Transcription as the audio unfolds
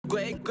Well,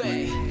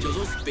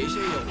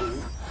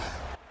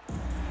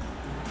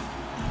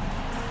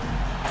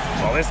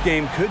 this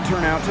game could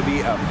turn out to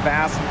be a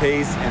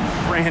fast-paced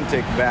and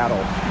frantic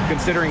battle,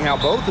 considering how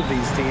both of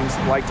these teams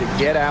like to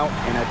get out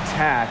and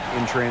attack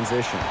in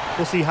transition.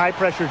 We'll see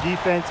high-pressure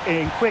defense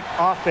and quick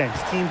offense.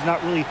 Teams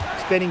not really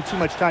spending too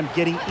much time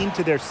getting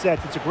into their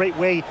sets. It's a great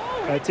way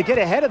to get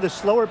ahead of the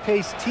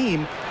slower-paced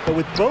team, but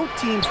with both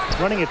teams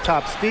running at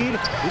top speed,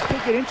 this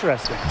could get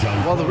interesting.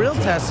 Well, the real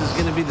test is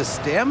going to be the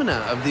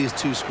stamina of these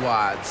two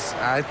squads.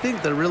 I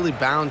think they're really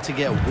bound to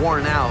get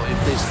worn out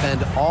if they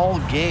spend all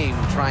game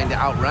trying to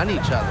outrun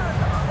each other.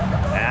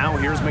 Now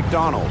here's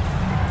McDonald.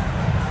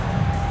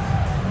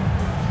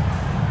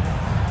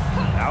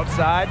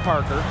 Outside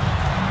Parker.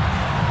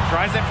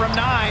 Tries it from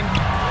 9.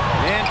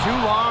 And too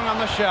long on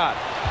the shot.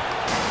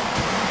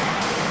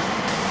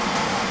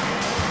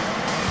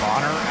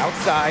 Bonner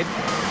outside.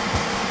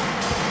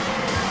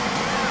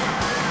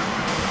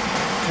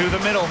 To the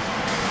middle.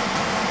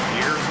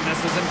 Here's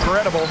Mrs.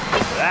 Incredible.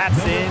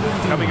 That's in.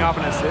 Coming off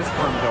an assist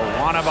from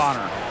Dewana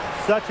Bonner.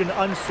 Such an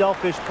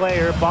unselfish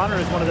player. Bonner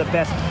is one of the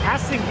best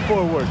passing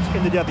forwards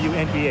in the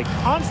WNBA,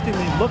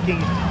 constantly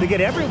looking to get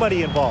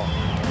everybody involved.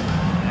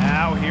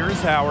 Now here's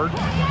Howard.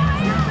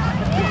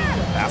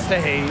 Pass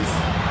to Hayes.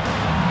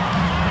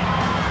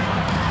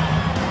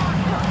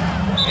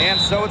 And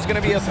so it's going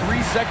to be a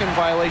 3-second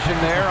violation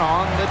there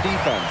on the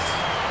defense.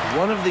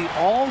 One of the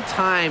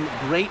all-time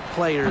great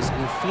players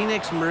in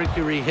Phoenix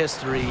Mercury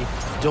history,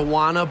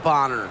 Dewana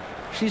Bonner.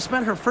 She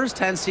spent her first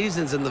 10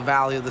 seasons in the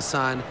Valley of the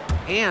Sun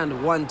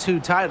and won 2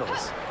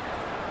 titles.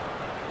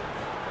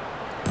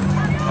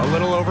 A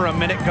little over a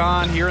minute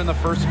gone here in the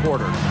first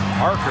quarter.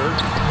 Parker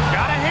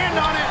got a hand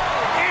on it,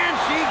 and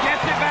she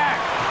gets it back.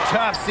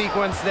 Tough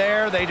sequence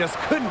there. They just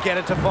couldn't get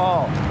it to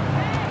fall.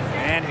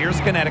 And here's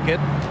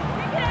Connecticut.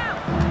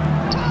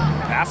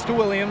 Pass to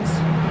Williams.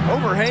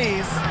 Over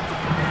Hayes.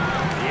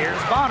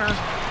 Here's Bonner.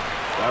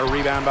 A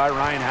rebound by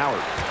Ryan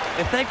Howard.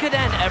 If they could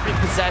end every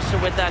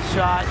possession with that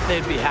shot,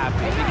 they'd be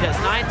happy, because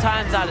 9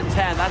 times out of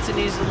 10, that's an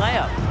easy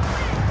layup.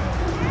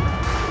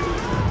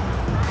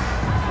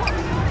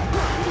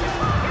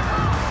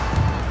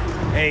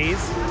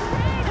 Hayes.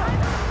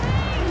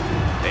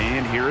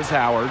 And here's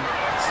Howard.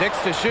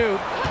 6 to shoot.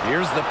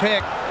 Here's the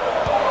pick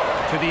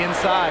to the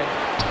inside.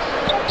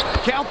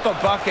 Count the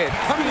bucket,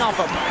 coming off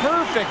a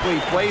perfectly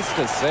placed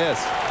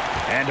assist.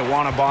 And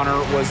Dewana Bonner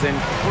was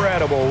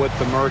incredible with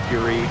the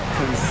Mercury,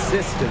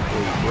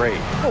 consistently great.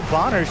 Well,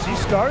 Bonner, she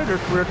started her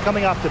career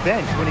coming off the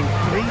bench, winning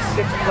 3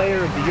 Sixth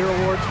Player of the Year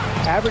awards,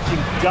 averaging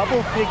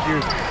double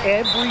figures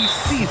every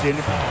season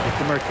with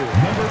the Mercury.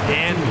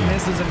 And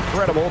Mrs.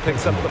 Incredible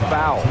picks up the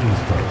foul.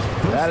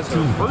 That is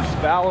her first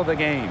foul of the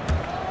game.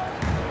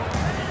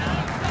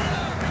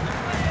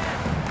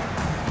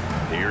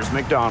 Here's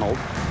McDonald.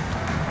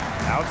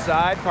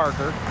 Outside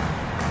Parker.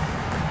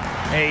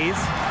 Hayes.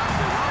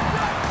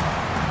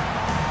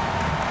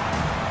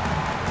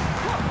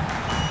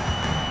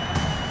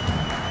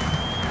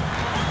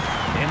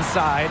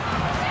 Inside.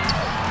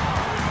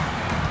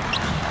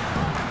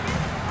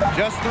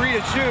 Just 3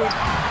 to shoot.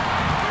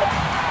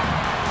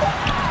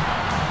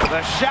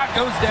 The shot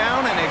goes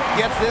down, and it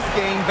gets this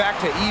game back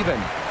to even.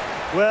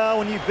 Well,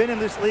 when you've been in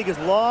this league as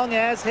long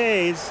as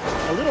Hayes,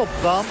 a little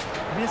bump,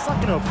 I mean, it's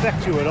not going to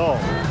affect you at all.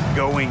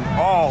 Going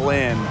all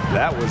in.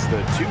 That was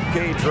the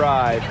 2K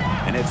drive,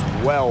 and it's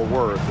well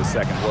worth the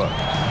second look.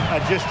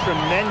 Just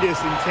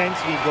tremendous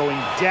intensity going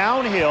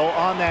downhill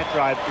on that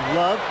drive.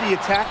 Love the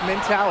attack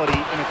mentality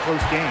in a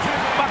close game.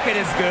 Bucket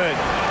is good.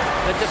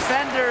 The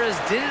defenders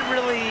didn't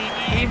really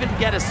even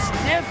get a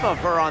sniff of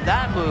her on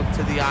that move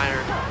to the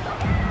iron.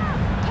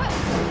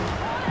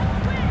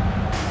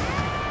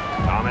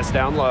 Thomas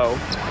down low,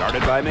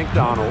 guarded by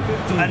McDonald.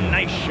 A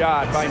nice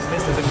shot by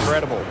Mrs.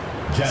 Incredible.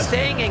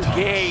 Staying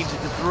engaged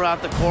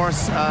throughout the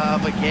course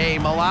of a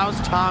game allows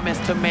Thomas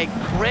to make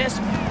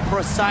crisp,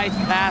 precise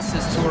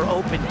passes to her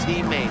open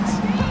teammates.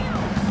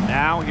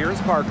 Now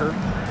here's Parker.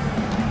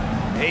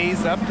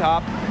 Hayes up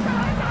top.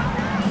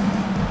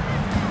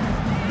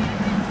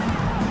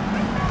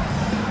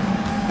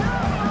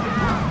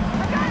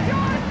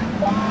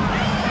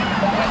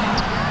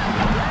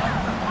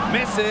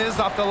 Misses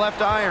off the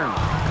left iron.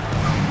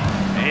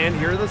 And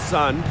here the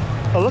Sun.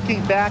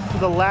 Looking back to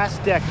the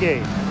last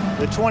decade,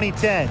 the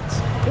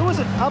 2010s, it was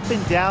an up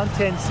and down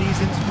 10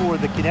 seasons for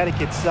the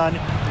Connecticut Sun,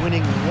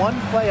 winning 1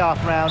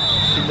 playoff round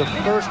in the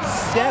first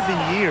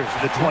 7 years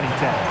of the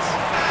 2010s.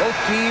 Both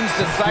teams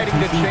deciding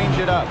to change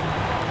it up.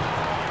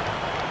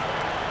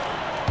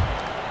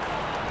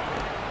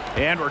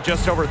 And we're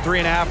just over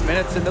 3.5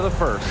 minutes into the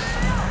first.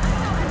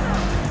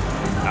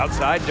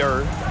 Outside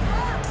Durr.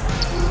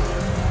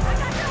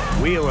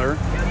 Wheeler.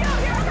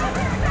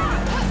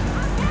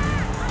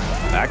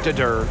 Back to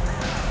Durr.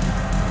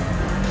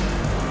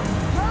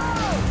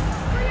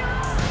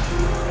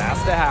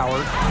 Pass to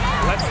Howard.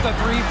 Lets the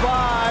 3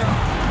 fly.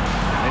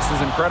 This is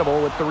Incredible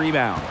with the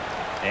rebound.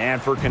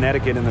 And for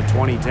Connecticut in the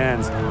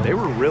 2010s, they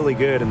were really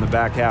good in the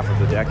back half of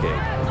the decade.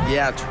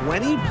 Yeah,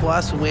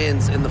 20-plus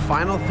wins in the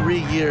final 3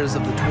 years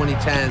of the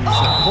 2010s,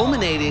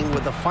 culminating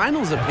with a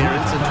finals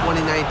appearance in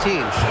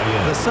 2019.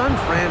 The Sun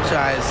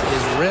franchise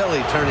is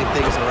really turning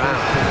things around.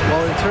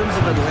 Well, in terms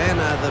of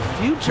Atlanta, the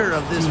future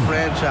of this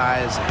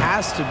franchise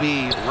has to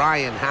be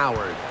Ryan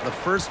Howard, the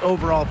first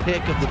overall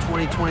pick of the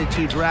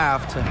 2022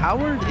 draft.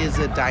 Howard is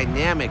a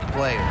dynamic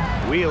player.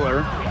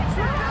 Wheeler,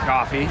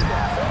 Coffee.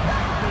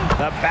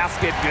 The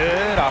basket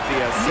good off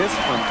the assist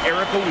from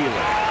Erica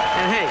Wheeler.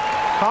 And hey,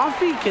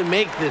 Coffee can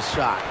make this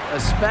shot,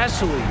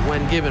 especially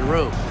when given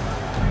room.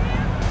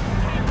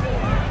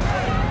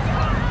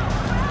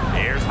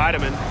 Here's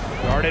Heidemann,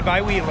 guarded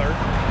by Wheeler.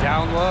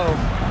 Down low,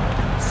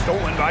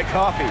 stolen by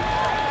Coffee.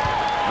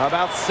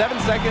 About 7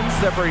 seconds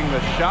separating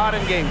the shot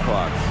and game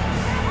clocks.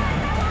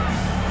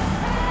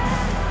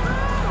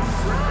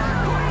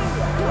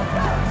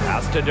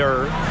 Pass to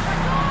Durr.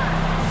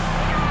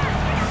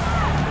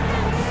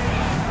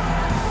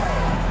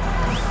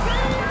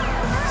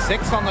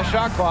 Six on the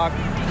shot clock.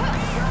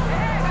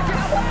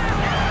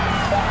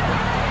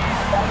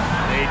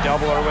 They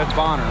double her with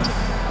Bonner.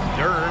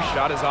 Durr's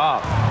shot is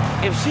off.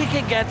 If she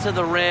can get to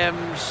the rim,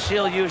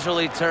 she'll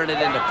usually turn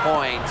it into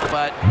points,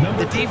 but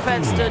the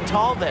defense stood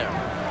tall there.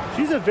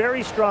 She's a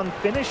very strong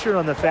finisher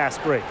on the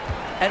fast break.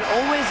 And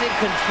always in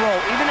control,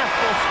 even at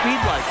full speed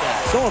like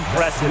that. So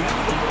impressive.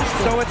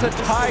 So it's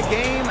a tie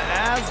game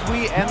as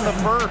we end the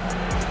first.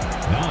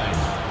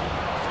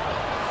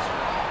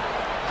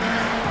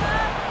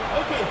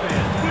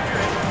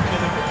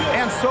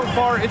 And so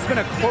far, it's been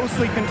a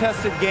closely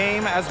contested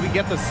game as we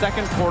get the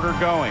second quarter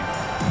going.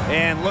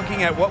 And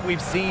looking at what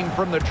we've seen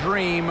from the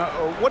Dream,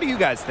 what do you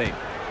guys think?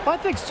 I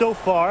think so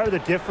far the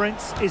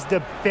difference is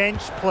the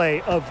bench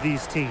play of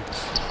these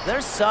teams.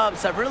 Their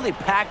subs have really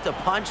packed a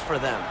punch for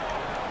them.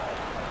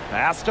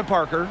 Pass to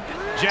Parker.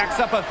 Jacks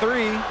up a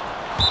three.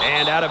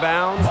 And out of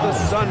bounds, the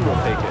Sun will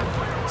take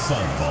it.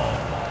 Sun ball.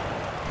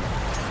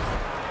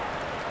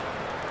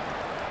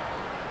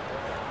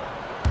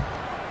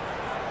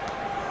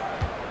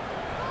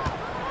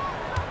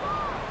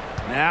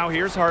 Now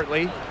here's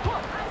Hartley.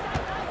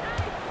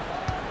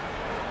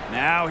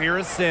 Now here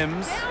is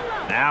Sims.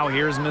 Now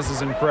here's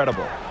Mrs.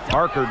 Incredible.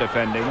 Parker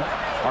defending.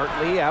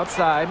 Hartley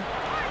outside.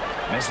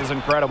 Mrs.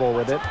 Incredible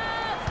with it.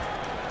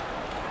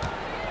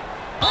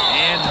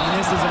 And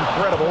Mrs.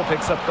 Incredible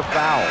picks up the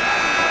foul.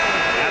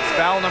 That's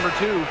foul number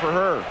 2 for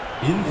her.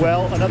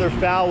 Well, another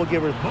foul will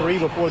give her 3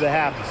 before the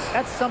half.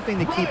 That's something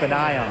to keep an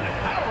eye on.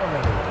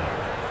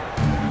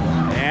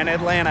 And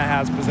Atlanta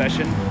has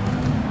possession.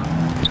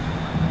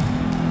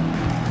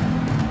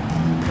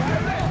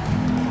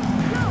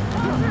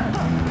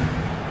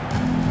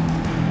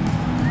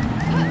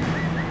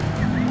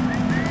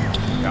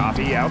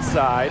 Coffee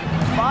outside,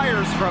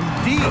 fires from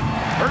deep.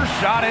 Her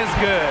shot is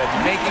good,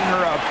 making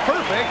her a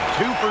perfect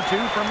 2 for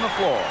 2 from the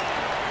floor.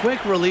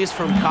 Quick release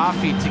from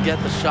Coffee to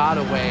get the shot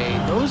away.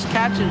 Those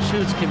catch and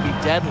shoots can be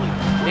deadly.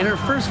 In her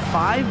first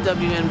 5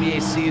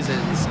 WNBA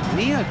seasons,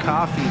 Nia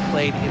Coffee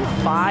played in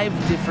 5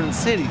 different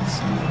cities.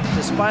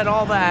 Despite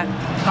all that,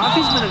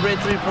 Coffee's been a great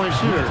three-point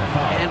shooter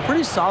and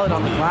pretty solid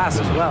on the glass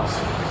as well.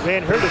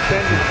 Ran her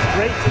defender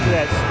straight into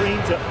that screen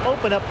to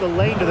open up the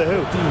lane to the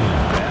hoop.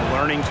 And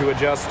learning to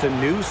adjust to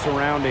new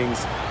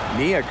surroundings,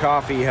 Nia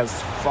Coffee has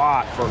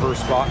fought for her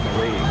spot in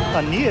the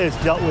league. Nia has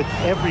dealt with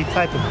every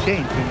type of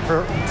change. I mean,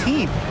 her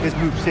team has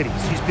moved cities.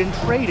 She's been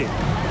traded,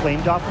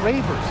 claimed off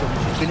waivers, and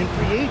she's been in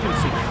free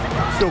agency.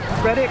 So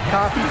credit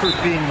Coffee for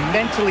being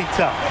mentally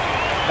tough.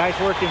 Nice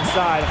work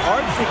inside.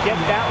 Hard to get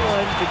that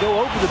one to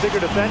go over the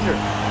bigger defender.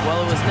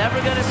 Well, it was never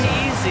going to be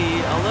easy.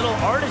 A little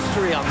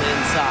artistry on the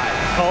inside.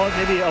 Call it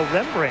maybe a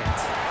Rembrandt.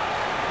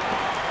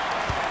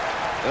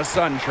 The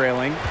Sun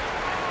trailing.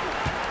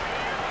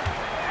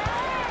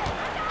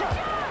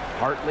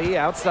 Hartley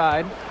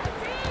outside.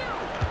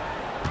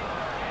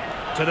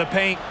 To the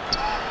paint.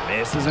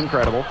 This is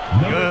incredible.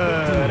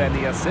 Good. And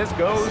the assist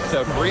goes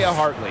to Bria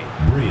Hartley.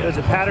 There's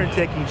a pattern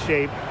taking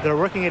shape. They're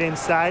working it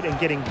inside and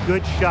getting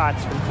good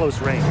shots from close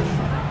range.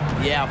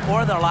 Yeah,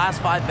 4 of their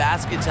last 5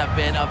 baskets have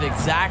been of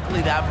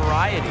exactly that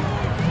variety.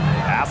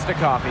 Pass to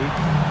Coffee.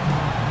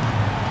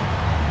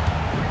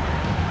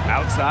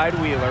 Outside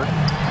Wheeler.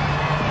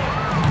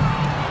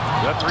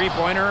 The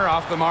three-pointer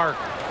off the mark.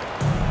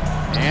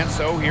 And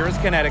so here's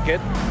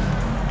Connecticut.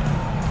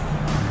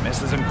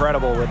 Mrs.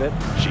 Incredible with it.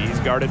 She's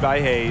guarded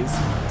by Hayes.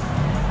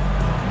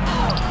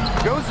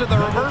 Goes to the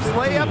reverse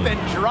layup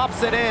and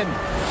drops it in.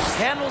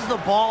 Handles the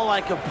ball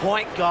like a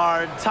point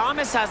guard.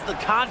 Thomas has the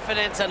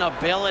confidence and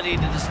ability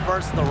to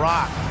disperse the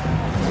rock.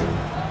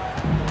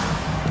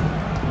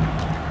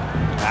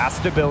 Pass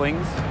to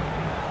Billings.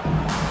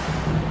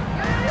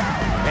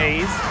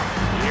 Hayes.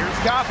 Here's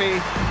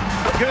Coffee.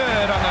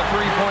 Good on the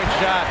three-point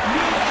shot.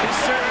 She's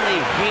certainly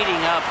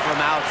heating up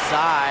from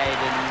outside,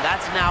 and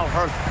that's now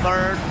her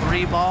 3rd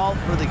 3-ball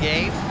for the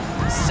game.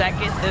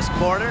 2nd this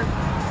quarter.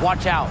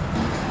 Watch out.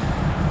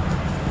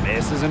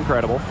 Miss is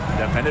incredible.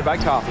 Defended by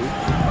Coffee.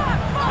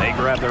 They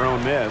grab their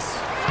own miss.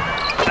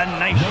 A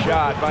nice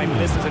shot by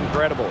Mrs.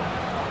 Incredible.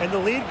 And the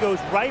lead goes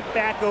right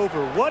back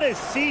over. What a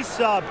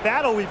seesaw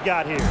battle we've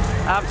got here.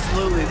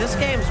 Absolutely. This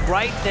game's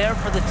right there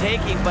for the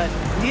taking, but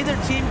neither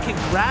team can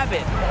grab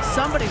it.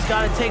 Somebody's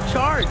got to take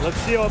charge. Let's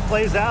see how it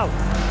plays out.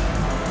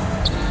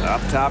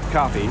 Up top,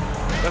 Coffee.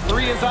 The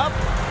three is up.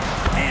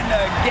 And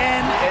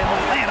again,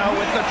 Atlanta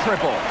with the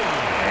triple.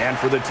 And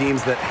for the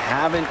teams that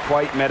haven't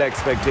quite met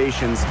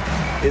expectations,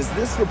 is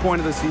this the point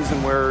of the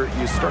season where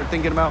you start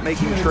thinking about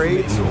making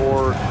trades,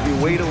 or you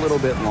wait a little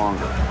bit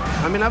longer?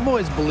 I mean, I've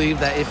always believed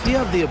that if you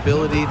have the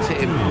ability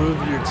to improve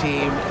your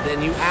team,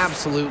 then you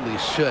absolutely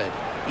should,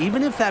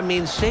 even if that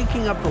means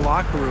shaking up the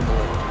locker room a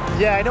little.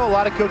 Yeah, I know a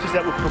lot of coaches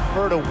that would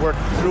prefer to work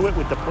through it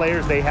with the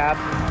players they have,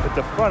 but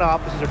the front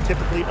offices are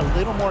typically a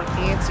little more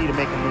antsy to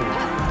make a move.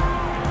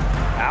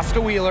 Pass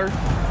to Wheeler.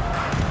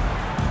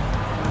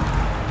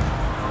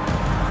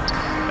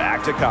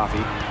 Back to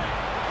Coffee.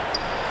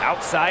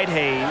 Outside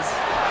Hayes.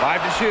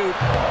 5 to shoot.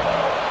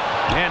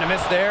 And a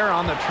miss there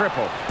on the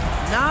triple.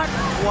 Not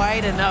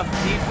quite enough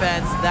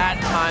defense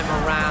that time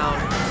around.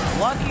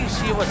 Lucky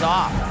she was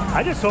off.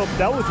 I just hope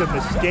that was a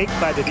mistake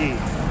by the D,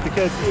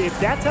 because if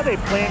that's how they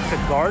plan to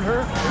guard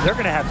her, they're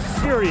going to have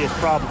serious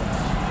problems.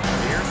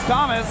 Here's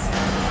Thomas.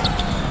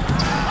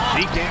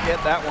 She can't get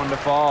that one to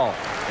fall.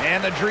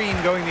 And the Dream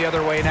going the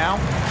other way now.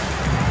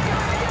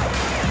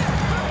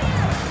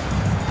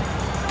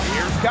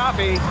 Here's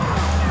Coffee.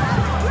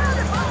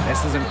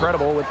 This is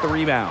incredible with the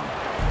rebound.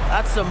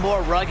 That's some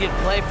more rugged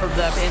play from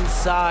them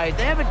inside.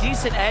 They have a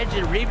decent edge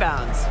in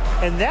rebounds.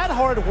 And that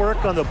hard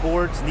work on the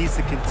boards needs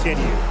to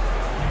continue.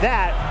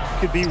 That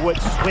could be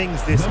what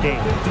swings this game.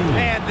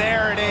 And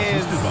there it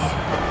is.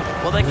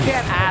 Well, they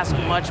can't ask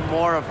much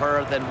more of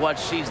her than what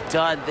she's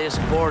done this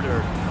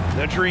quarter.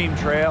 The Dream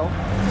trail.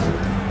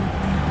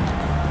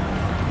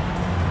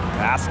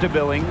 Pass to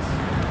Billings.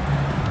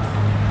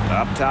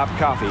 Up top,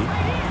 Coffee.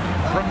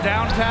 From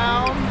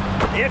downtown,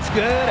 it's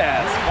good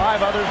as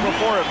 5 others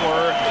before it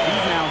were.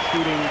 He's now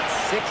shooting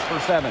 6 for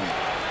 7.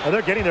 Well,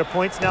 they're getting their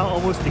points now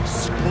almost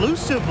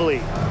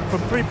exclusively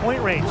from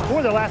three-point range. 4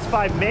 of their last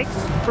 5 makes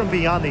from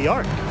beyond the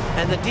arc.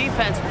 And the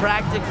defense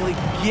practically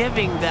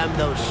giving them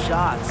those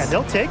shots. And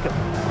they'll take them.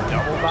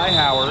 Doubled by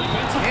Howard.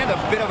 And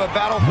a bit of a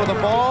battle for the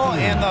ball,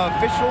 and the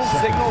official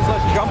signals a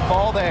jump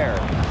ball there.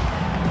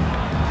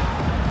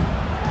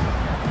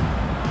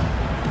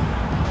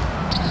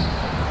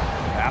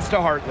 Pass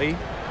to Hartley.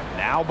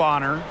 Now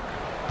Bonner.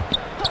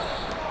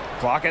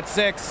 Clock at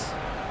 6.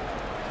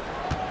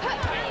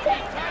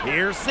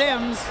 Here's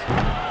Sims.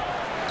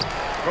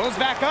 Goes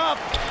back up.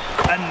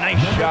 A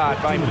nice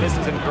shot by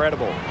Mrs.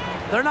 Incredible.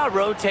 They're not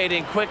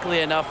rotating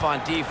quickly enough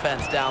on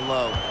defense down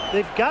low.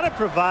 They've got to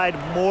provide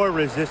more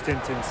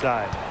resistance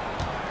inside.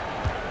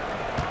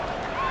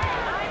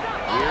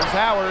 Here's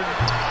Howard.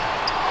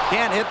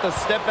 Can't hit the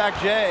step back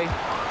J.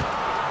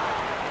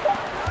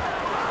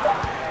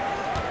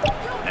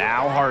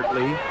 Now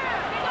Hartley.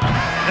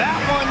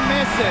 That one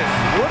misses.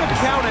 Would have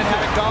counted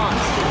had it gone.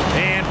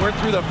 And we're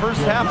through the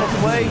first half of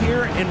play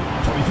here in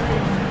 23.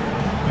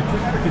 The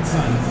Connecticut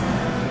Suns.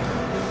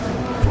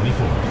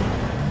 24.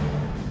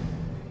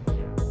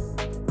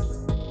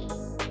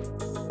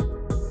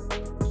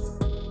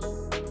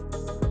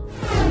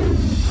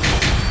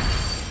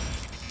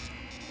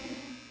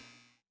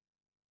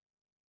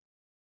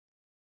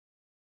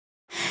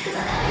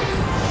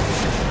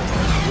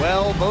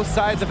 Well, both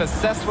sides have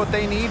assessed what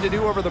they need to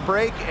do over the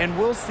break, and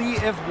we'll see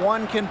if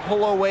one can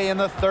pull away in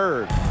the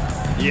third.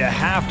 You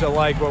have to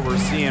like what we're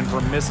seeing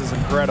from Mrs.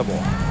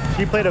 Incredible.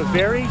 She played a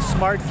very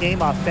smart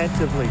game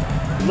offensively,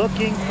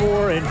 looking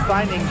for and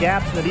finding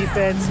gaps in the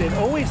defense and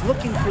always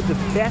looking for the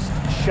best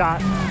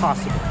shot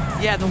possible.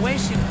 Yeah, the way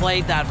she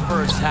played that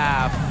first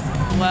half,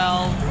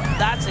 well,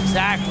 that's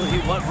exactly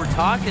what we're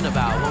talking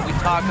about when we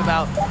talk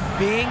about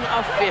being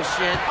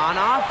efficient on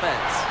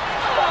offense.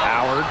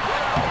 Howard.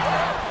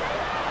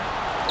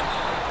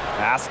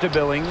 Pass to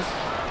Billings.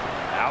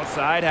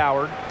 Outside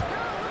Howard.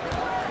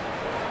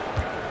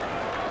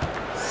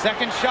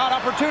 Second shot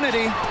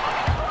opportunity.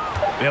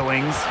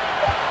 Billings.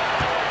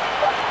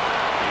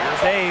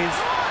 Here's Hayes.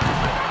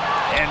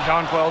 And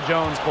Jonquel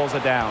Jones pulls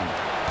it down.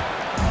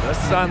 The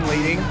Sun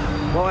leading.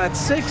 Well, at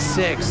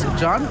 6'6",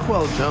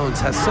 Jonquel Jones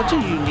has such a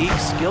unique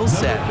skill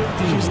set.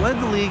 She's led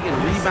the league in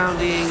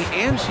rebounding,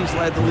 and she's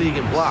led the league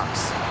in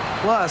blocks.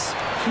 Plus,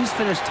 she's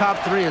finished top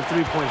 3 in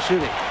three-point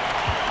shooting.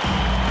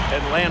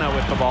 Atlanta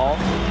with the ball.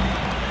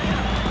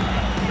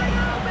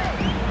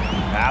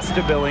 Pass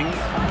to Billings.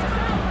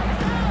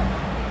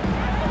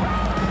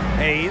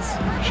 Hayes.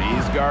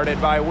 She's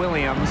guarded by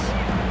Williams.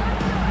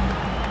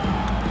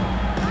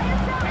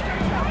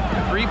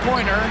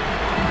 Three-pointer.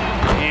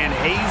 And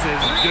Hayes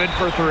is good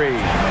for 3.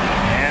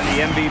 And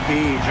the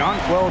MVP,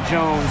 Jonquel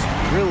Jones,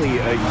 really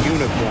a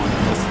unicorn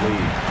in this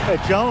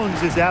league.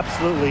 Jones is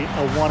absolutely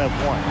a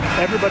one-of-one.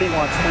 Everybody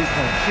wants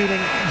three-point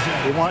shooting.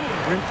 They want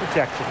rim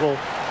protection. Well,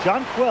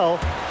 Jonquel,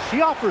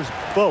 she offers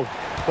both,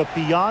 but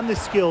beyond the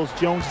skills,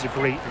 Jones is a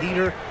great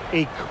leader,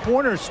 a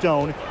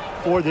cornerstone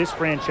for this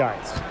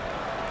franchise.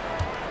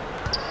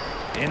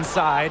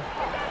 Inside.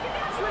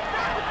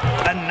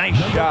 A nice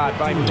shot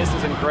by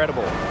Mrs.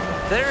 Incredible.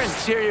 Their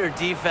interior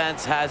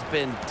defense has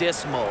been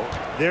dismal.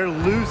 They're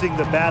losing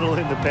the battle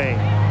in the paint.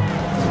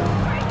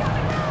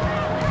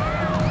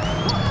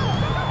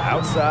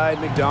 Outside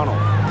McDonald.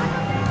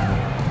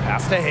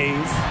 Pass to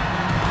Hayes.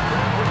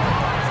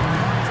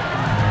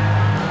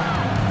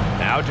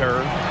 Now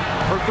Durr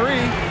for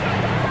three.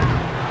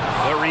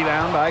 The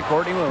rebound by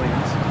Courtney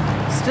Williams.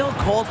 Still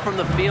cold from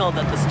the field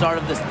at the start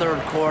of this third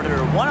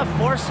quarter. 1 of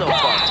 4 so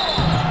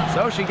far.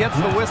 So she gets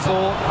the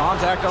whistle.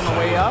 Contact on the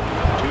way up.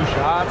 2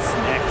 shots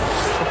next.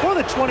 Before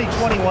the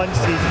 2021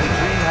 season, the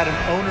Dream had an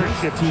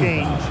ownership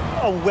change.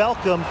 A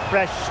welcome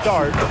fresh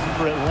start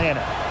for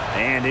Atlanta.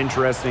 And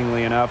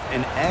interestingly enough,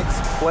 an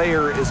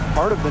ex-player is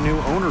part of the new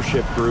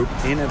ownership group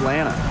in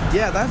Atlanta.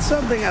 Yeah, that's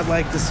something I'd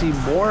like to see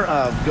more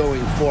of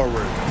going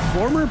forward.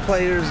 Former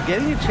players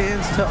getting a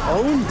chance to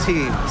own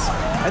teams.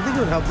 I think it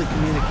would help the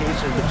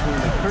communication between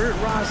the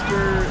current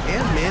roster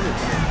and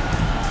management.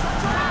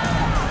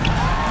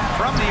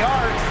 From the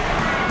arc.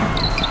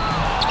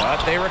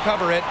 But they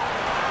recover it.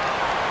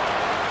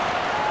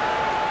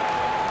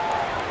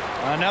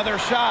 Another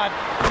shot.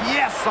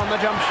 Yes, on the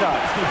jump shot.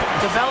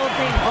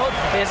 Developing both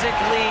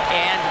physically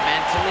and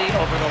mentally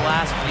over the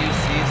last few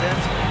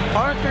seasons,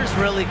 Parker's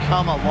really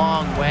come a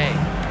long way.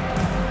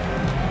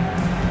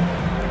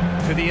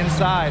 To the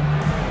inside.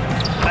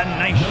 A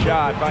nice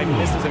shot by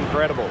Mrs.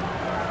 Incredible.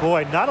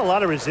 Boy, not a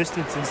lot of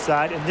resistance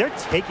inside, and they're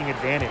taking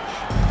advantage.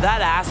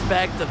 That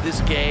aspect of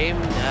this game,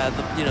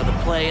 the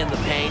play in the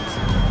paint,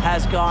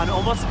 has gone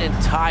almost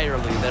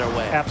entirely their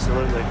way.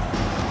 Absolutely.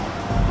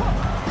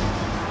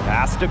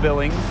 Pass to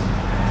Billings.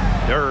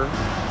 Durr.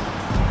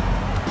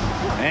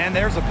 And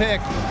there's a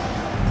pick.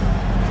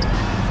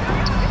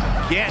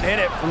 Can't hit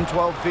it from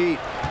 12 feet.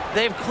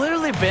 They've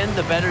clearly been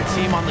the better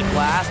team on the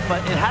glass, but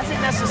it hasn't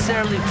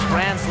necessarily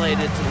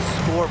translated to the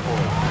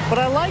scoreboard. But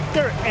I like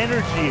their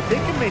energy. If they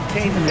can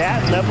maintain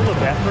that level of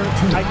effort,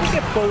 I think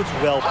it bodes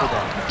well for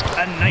them.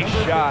 A nice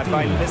shot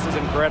by Mrs.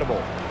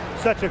 Incredible.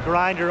 Such a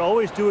grinder,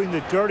 always doing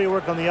the dirty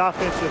work on the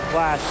offensive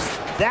glass.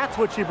 That's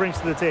what she brings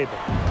to the table.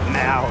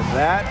 Now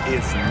that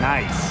is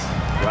nice.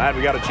 Glad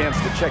we got a chance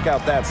to check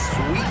out that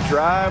sweet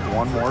drive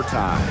one more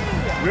time.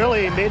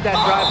 Really made that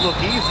drive look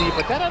easy,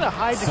 but that had a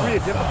high degree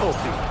of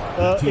difficulty.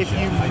 If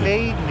you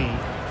made me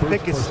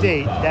pick a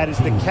state that is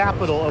the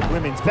capital of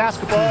women's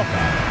basketball,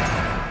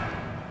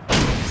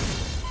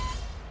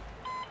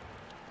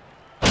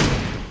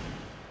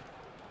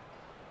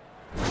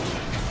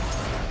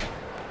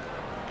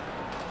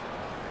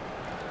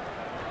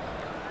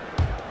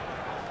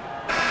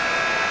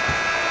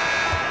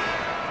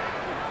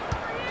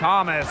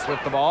 Thomas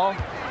with the ball.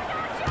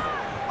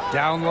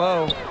 Down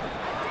low.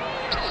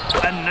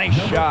 A nice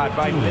shot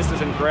by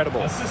Mrs.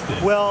 Incredible.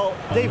 well,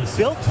 they've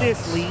built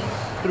this lead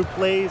through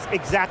plays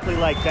exactly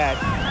like that.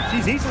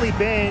 She's easily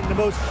been the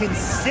most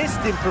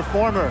consistent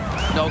performer.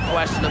 No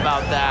question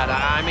about that.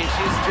 I mean,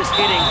 she's just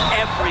hitting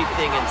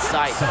everything in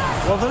sight.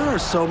 Well, there are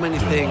so many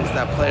things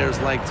that players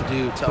like to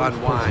do to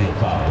unwind.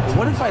 But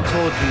what if I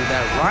told you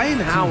that Ryan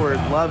Howard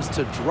loves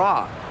to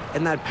draw,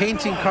 and that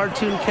painting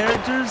cartoon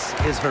characters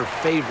is her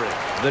favorite?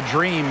 The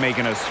Dream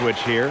making a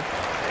switch here.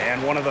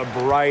 And one of the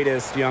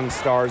brightest young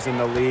stars in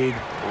the league,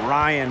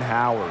 Ryan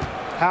Howard.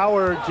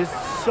 Howard, just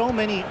so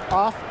many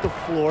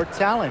off-the-floor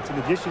talents. In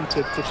addition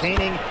to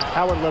painting,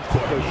 Howard loves to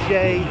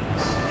crochet.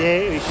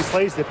 She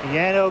plays the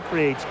piano,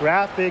 creates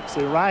graphics.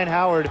 Ryan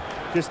Howard,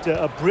 just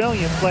a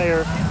brilliant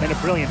player and a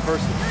brilliant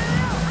person.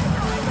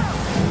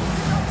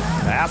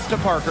 Pass to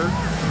Parker.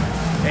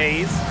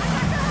 Hayes.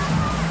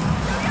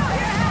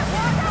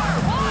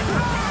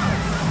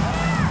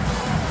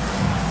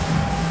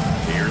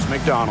 Here's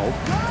McDonald.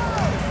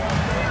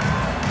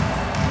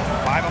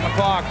 5 on the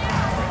clock.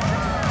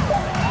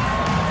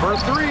 For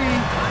 3.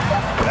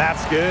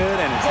 That's good,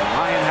 and it's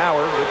Ryan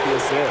Howard with the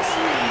assist.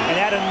 And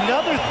add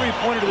another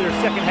three-pointer to their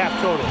second half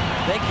total.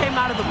 They came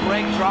out of the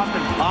break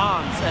dropping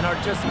bombs and are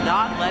just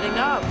not letting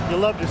up.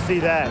 You'll love to see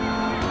that.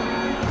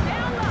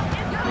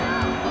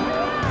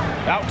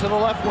 Out to the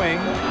left wing.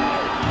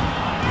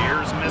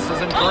 Here's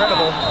Mrs.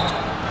 Incredible.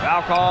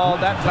 Foul call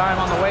that time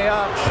on the way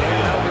up. And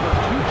that'll give her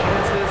 2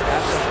 chances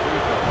at the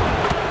free throw.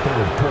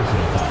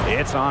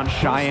 It's on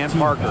Cheyenne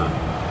Parker.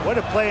 What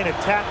a play in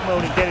attack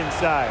mode and get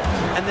inside.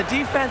 And the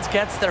defense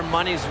gets their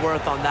money's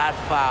worth on that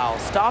foul,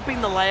 stopping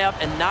the layup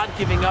and not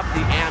giving up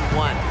the and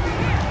one.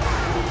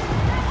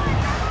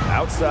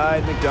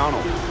 Outside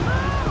McDonald.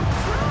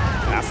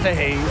 Pass to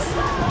Hayes.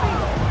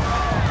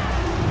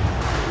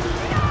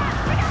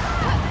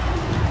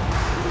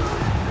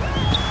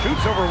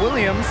 Shoots over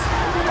Williams.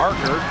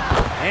 Parker.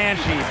 And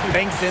she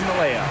banks in the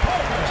layup.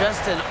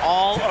 Just an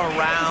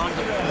all-around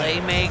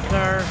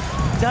playmaker.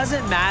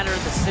 Doesn't matter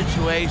the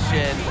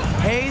situation.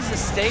 Hayes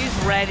stays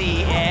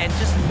ready and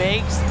just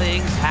makes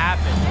things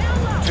happen.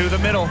 To the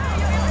middle.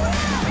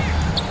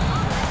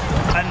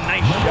 A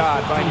nice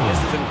shot by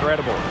Mrs.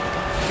 Incredible.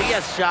 She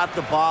has shot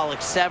the ball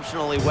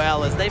exceptionally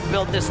well as they've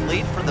built this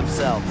lead for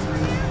themselves.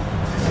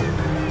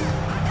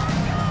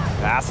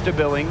 Pass to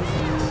Billings.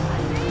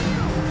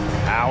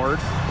 Howard.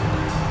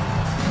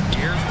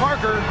 Here's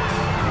Parker.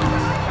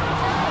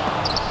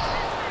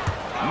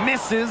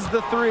 misses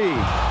the three.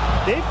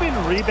 They've been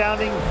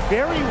rebounding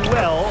very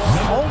well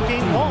all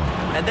game long.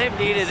 And they've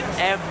needed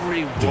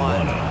every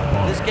one.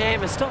 This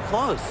game is still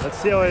close. Let's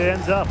see how it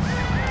ends up.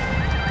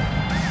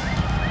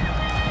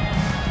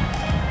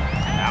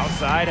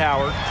 Outside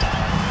Howard.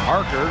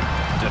 Parker,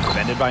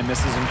 defended by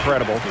Mrs.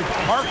 Incredible.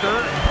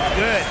 Parker,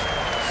 good.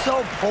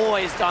 So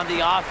poised on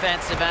the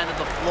offensive end of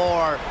the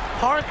floor.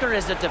 Parker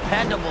is a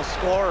dependable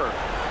scorer.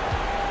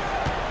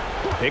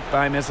 Picked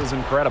by Mrs.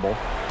 Incredible.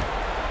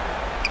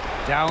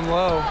 Down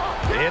low.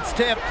 It's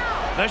tipped.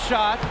 The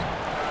shot.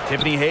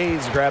 Tiffany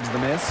Hayes grabs the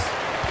miss.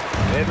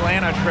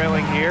 Atlanta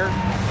trailing here.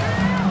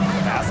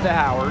 Pass to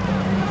Howard.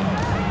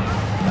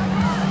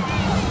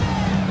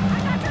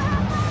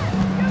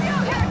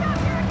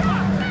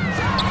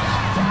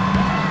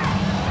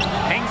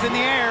 Hangs in the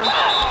air.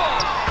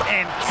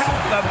 And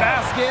count the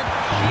basket.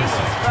 She's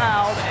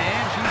fouled,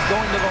 and she's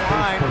going to the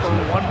line for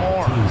one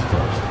more.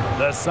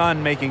 The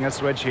Sun making a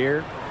switch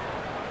here.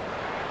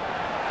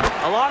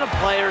 A lot of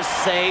players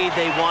say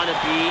they want to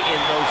be in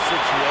those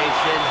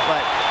situations,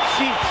 but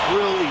she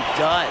truly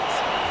does.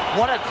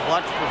 What a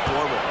clutch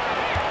performer.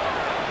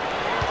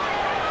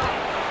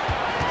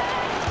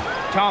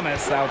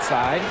 Thomas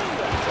outside.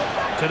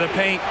 To the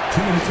paint. 2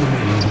 minutes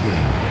remaining in the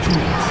game. 2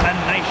 minutes. A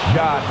nice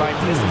shot by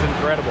Mrs.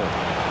 Incredible.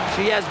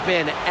 She has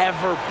been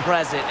ever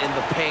present in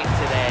the paint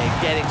today,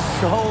 getting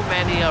so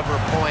many of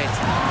her points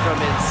from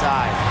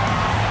inside.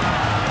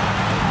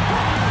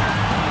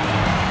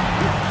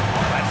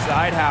 Left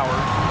side,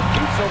 Howard.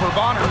 Shoots over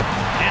Bonner.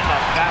 And the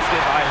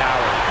basket by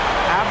Howard.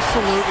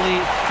 Absolutely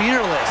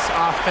fearless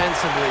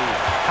offensively.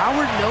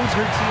 Howard knows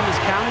her team is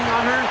counting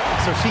on her,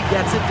 so she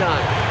gets it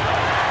done.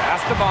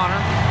 Pass to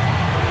Bonner.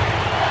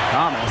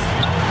 Thomas.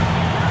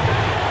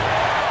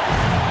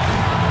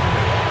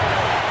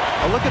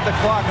 A look at the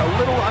clock. A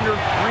little under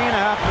 3.5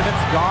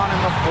 minutes gone in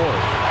the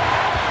fourth.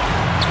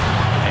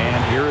 And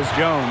here is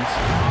Jones.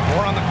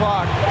 4 on the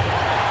clock.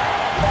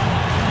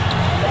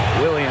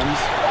 Williams.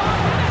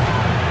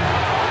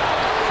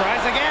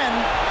 Tries again.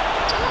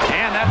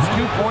 And that's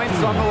 2 points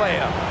on the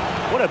layup.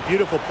 What a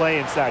beautiful play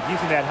inside,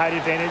 using that height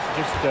advantage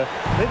just to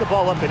lay the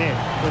ball up and in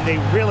when they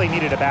really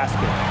needed a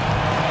basket.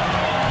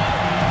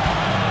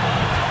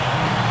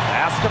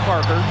 Pass to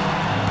Parker.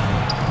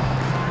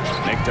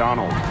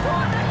 McDonald.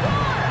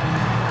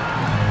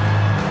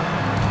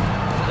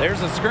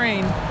 There's a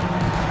screen.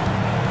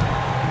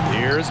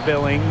 Here's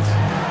Billings.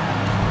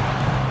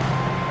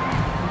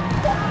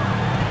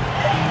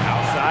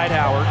 Outside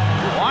Howard.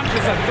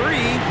 Launches a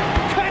three.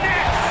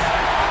 Connects!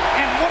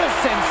 And what a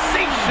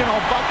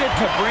sensational bucket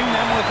to bring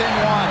them within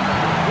one.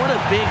 What a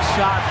big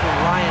shot for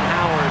Ryan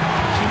Howard.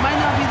 She might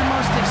not be the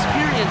most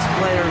experienced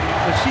player,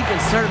 but she can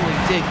certainly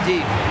dig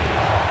deep.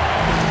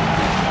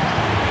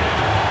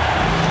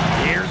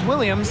 Here's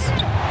Williams.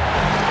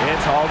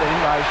 It's hauled in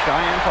by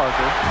Cheyenne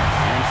Parker.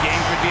 And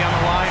game could be on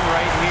the line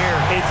right here.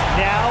 It's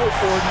now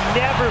or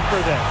never for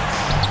them.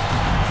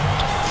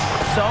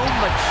 So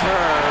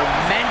mature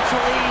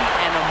mentally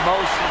and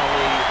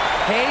emotionally.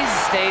 Hayes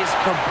stays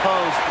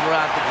composed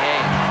throughout the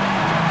game.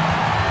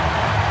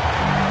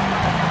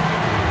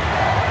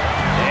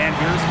 And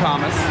here's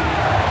Thomas.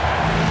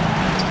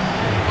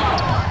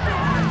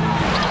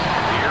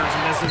 Here's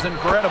Mrs.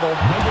 Incredible.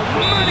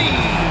 Money!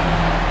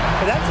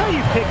 But that's how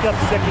you pick up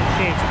second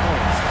chance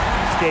points.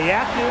 Stay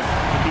active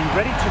and be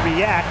ready to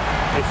react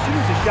as soon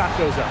as the shot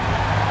goes up.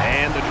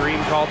 And the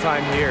dream call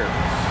time here.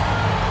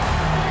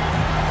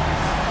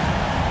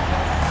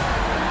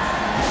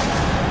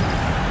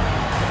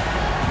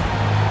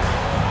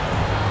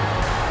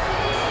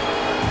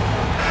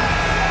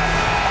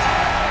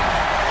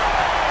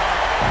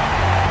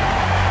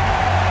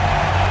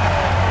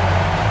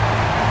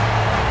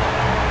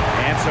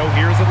 And so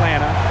here's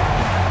Atlanta.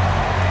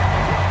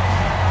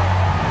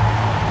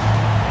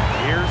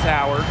 Here's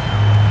Howard.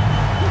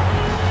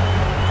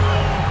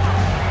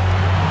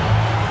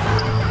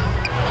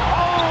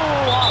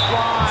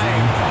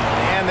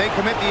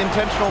 Commit the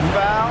intentional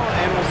foul,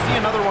 and we'll see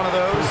another one of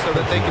those so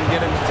that they can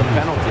get into the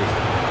penalty.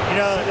 You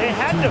know, they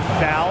had to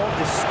foul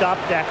to stop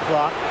that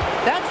clock.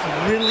 That's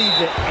really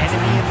the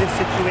enemy in this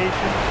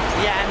situation.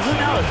 Yeah, and who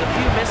knows? A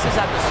few misses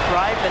at the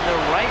stripe, and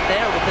they're right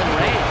there within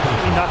range.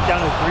 He knocked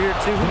down a three or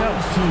two, who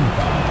knows?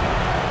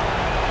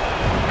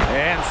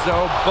 And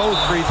so both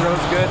free throws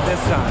good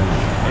this time.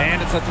 And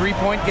it's a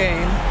three-point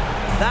game.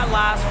 That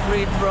last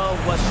free throw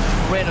was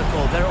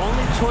critical. Their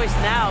only choice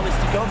now is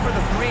to go for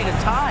the three to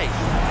tie.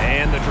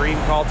 And the dream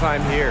call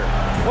time here.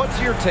 What's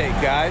your take,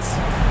 guys?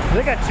 They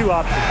got two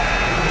options.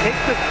 Take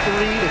the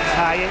three to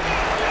tie it,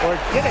 or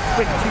get a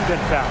quick two then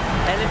foul.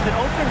 And if it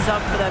opens up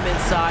for them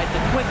inside,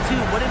 the quick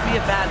two wouldn't be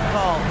a bad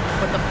call,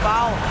 but the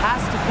foul has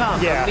to come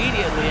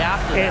immediately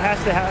after that. It has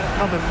to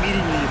come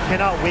immediately. You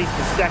cannot waste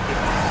a second.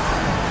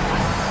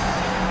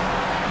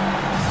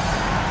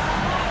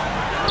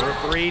 For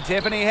three,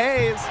 Tiffany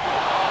Hayes.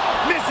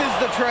 Misses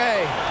the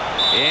tray.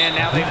 And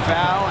now they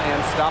foul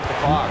and stop the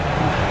clock.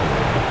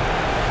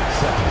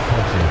 Second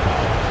personal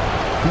foul.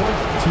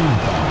 Fourth team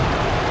foul.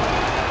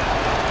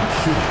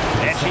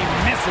 And She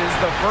misses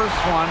the first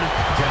one.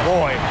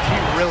 Boy, she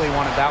really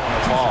wanted that one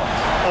to fall.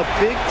 A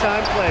big-time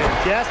player.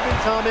 Jasmine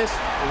Thomas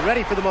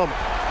ready for the moment.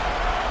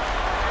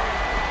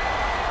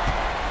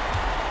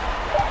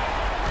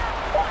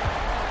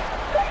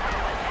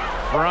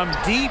 From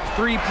deep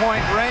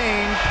three-point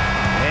range,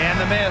 and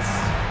the miss.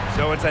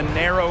 So it's a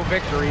narrow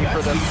victory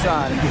for the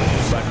Sun,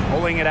 but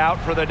pulling it out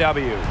for the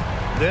W.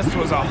 This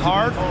was a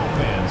hard... All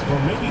fans for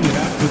making it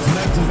out to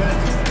tonight's event.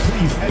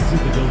 Please exit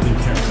the building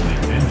carefully.